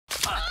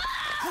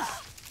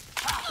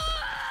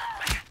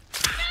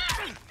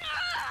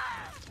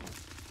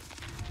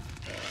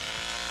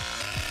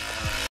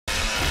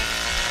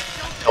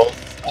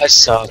I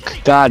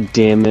suck. God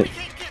damn it.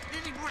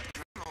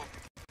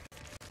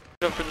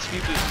 Go for the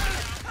speed boost.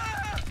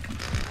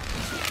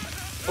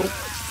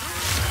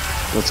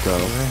 Let's go.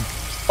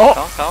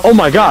 Oh! Oh, oh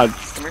my god!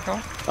 Come here,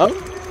 Carl. Oh?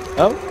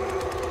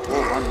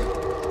 Whoa, run.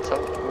 So,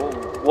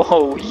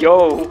 whoa,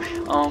 yo!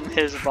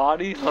 His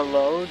body,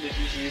 hello? Did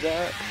you see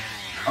that?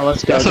 Oh,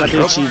 let's go. Got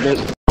the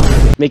achievement.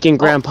 Making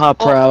Grandpa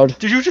proud.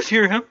 Did you just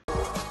hear him?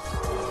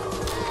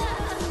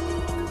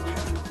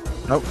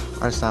 Nope,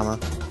 I stammer.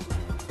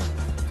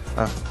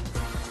 Oh.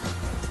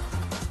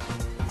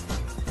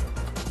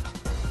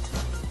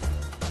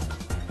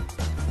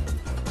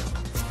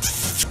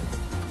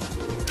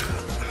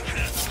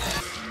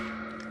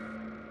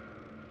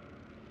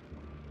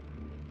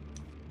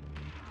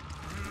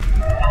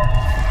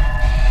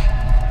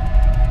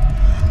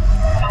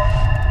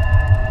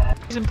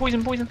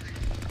 Poison, poison.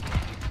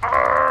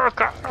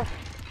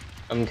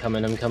 I'm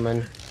coming.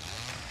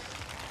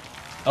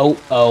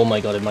 Oh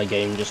my god, my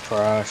game just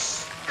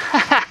crashed.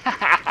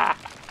 Oh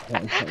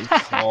my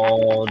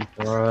god,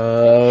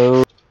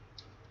 bro.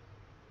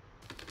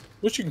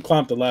 Wish you could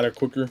climb the ladder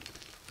quicker.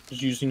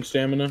 Just using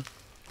stamina.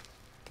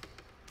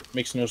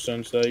 Makes no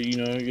sense that, you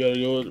know, you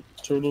gotta go at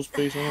turtle's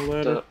pace on a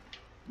ladder.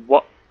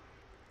 What?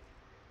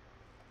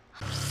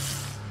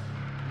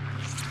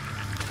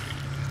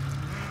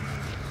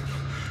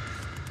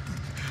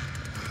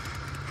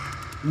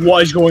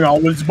 What is going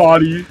on with his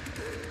body?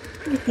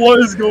 What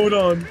is going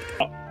on?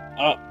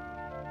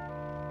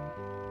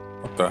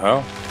 What the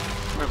hell?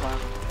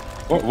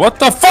 What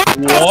the fuck?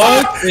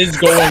 What is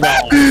going on?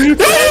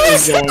 What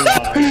is going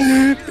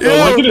on?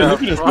 Bro,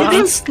 look at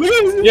this.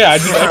 Yeah, I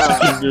just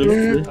executed,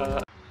 dude.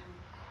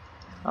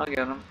 I'll get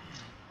him.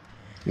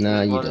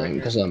 Nah, you don't,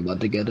 because I'm about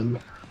to get him.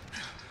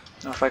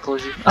 No, if I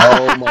close you.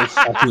 Oh my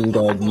fucking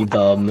god, you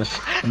dumb.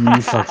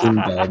 You fucking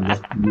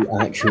dumb. You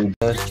actual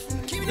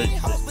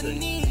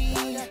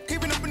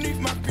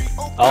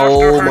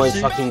Oh my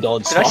fucking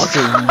god,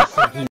 fucking.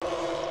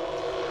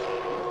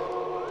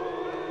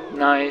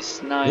 Nice.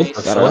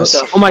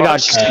 Oh my god,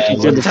 she's kicking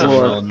through the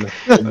floor.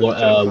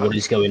 What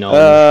is going on?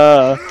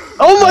 Oh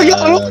my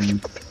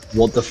god!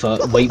 What the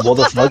fuck? Wait, what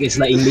the fuck? It's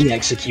letting me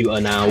execute her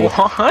now. What?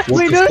 What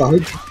the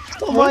fuck?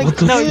 Oh my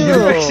god, no,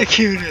 you're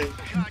executed!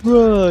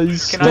 Bro, you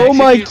stole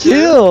my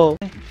kill!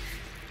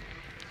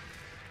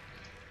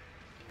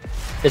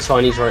 It's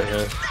fine, he's right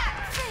here.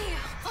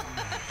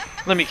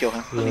 Let me kill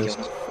him.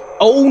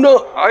 Oh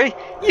no! Alright,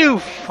 you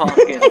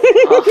fucking.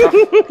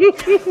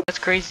 That's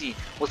crazy.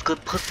 What's good,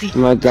 pussy? Oh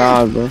my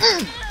god, bro.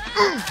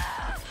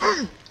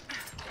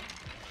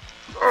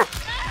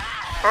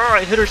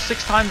 I hit her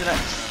 6 times and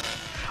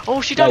oh,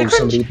 she died of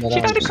cringe! She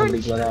died of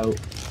cringe!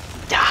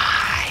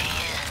 Die!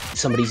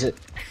 Somebody's at.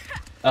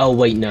 Oh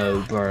wait,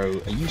 no,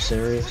 bro. Are you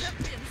serious?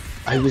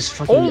 I was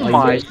fucking. Oh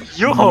my,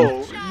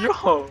 yo!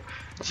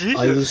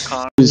 Jesus!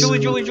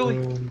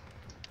 Julie!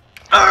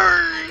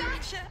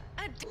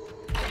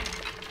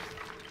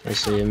 I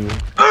see him.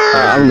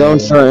 I'm going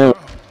for him.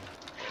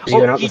 Is he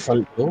going out the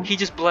front door? He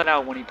just bled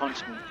out when he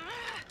punched me.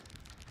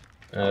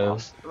 Oh.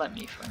 Let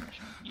me finish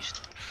him. You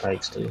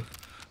thanks, dude.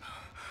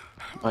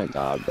 My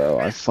god, bro.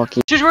 I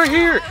fucking. She's right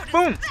here!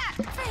 Boom!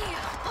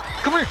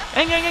 Come here!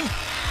 Ang!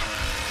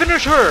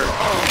 Finish her!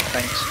 Oh,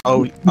 thanks.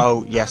 Oh,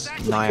 yes.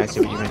 Now I see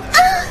what you mean.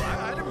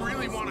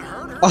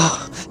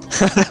 Oh!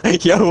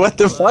 Yo, what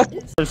the fuck?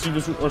 I see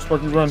this or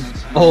Sparky run.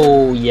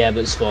 Oh, yeah,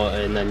 but Spot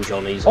and then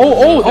Johnny's.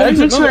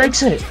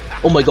 Exit!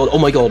 Oh my god.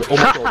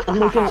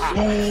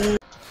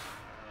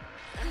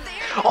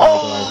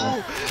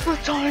 Oh! The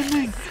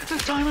timing! The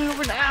timing of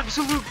an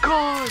absolute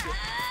god!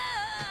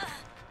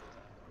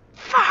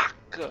 Fuck!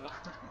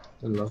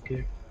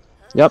 Unlucky.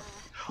 Yep.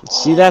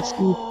 See that?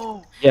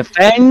 Oh, you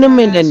find them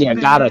and then you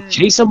gotta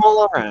chase them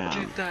all around.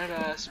 Get that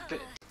ass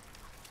bit.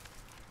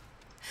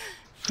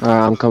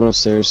 I'm coming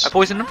upstairs. I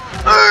poisoned him.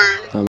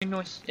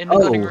 In the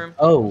living room.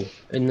 Oh,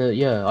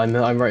 yeah,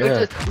 I'm right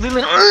here.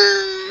 Leland.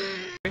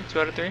 2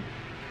 out of 3.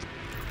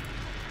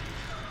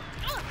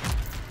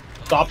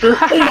 Stopped her.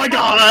 Oh my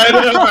god!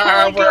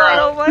 Oh my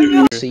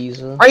god!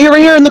 Caesar. Right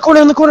here, in the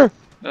corner.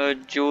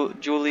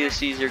 Julius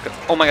Caesar.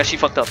 Oh my god, she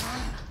fucked up.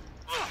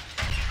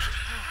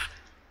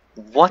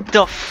 What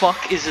the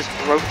fuck is this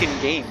broken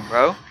game,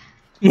 bro?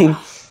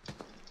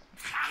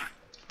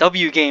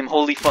 W game,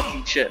 holy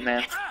fucking shit,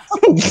 man.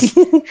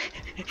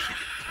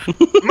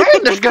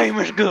 Man, this game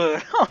is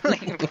good. Holy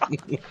fuck.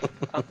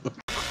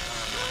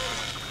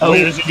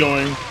 Where is he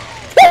going?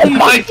 Oh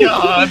my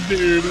god,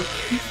 dude!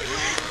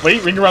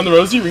 Wait, ring around the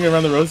Rosie.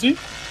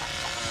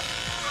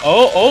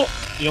 Oh,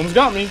 he almost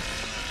got me.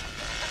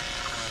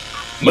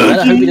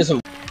 I hope he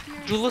doesn't.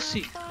 Julius.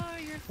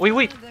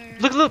 Wait.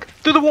 Look.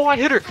 Through the wall, I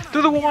hit her.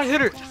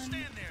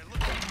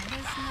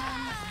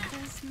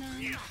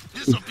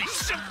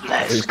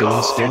 Let's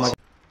go.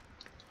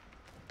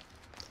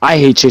 I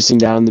hate chasing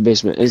down in the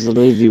basement. It's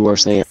literally the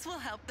worst thing.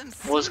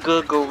 What's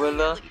good,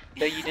 gorilla?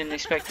 That you didn't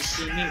expect to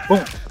see me.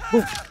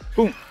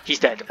 Boom. He's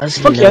dead.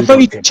 Fuck you, I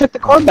thought you checked the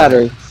car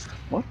battery.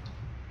 What?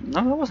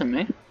 No, that wasn't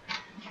me.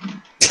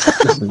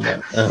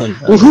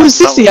 Well, who is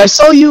Sissy? I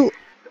saw you.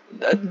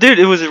 Dude,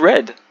 it was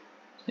red.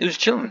 He was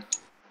chilling.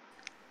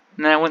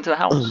 And then I went to the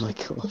house. Oh my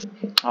god.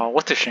 Oh,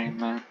 what a shame,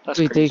 man. That's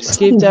Wait, they crazy.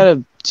 escaped out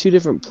of 2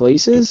 different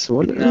places?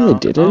 What? No, they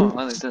didn't. Oh,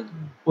 well, they did.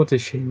 What a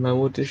shame, man.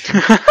 What a shame.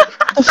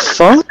 What the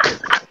fuck?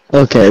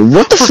 Okay,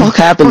 what the fuck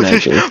happened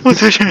actually? What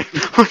a shame.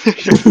 What a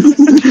shame.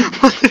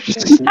 What a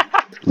shame.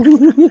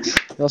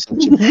 Y'all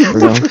such a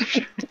bro.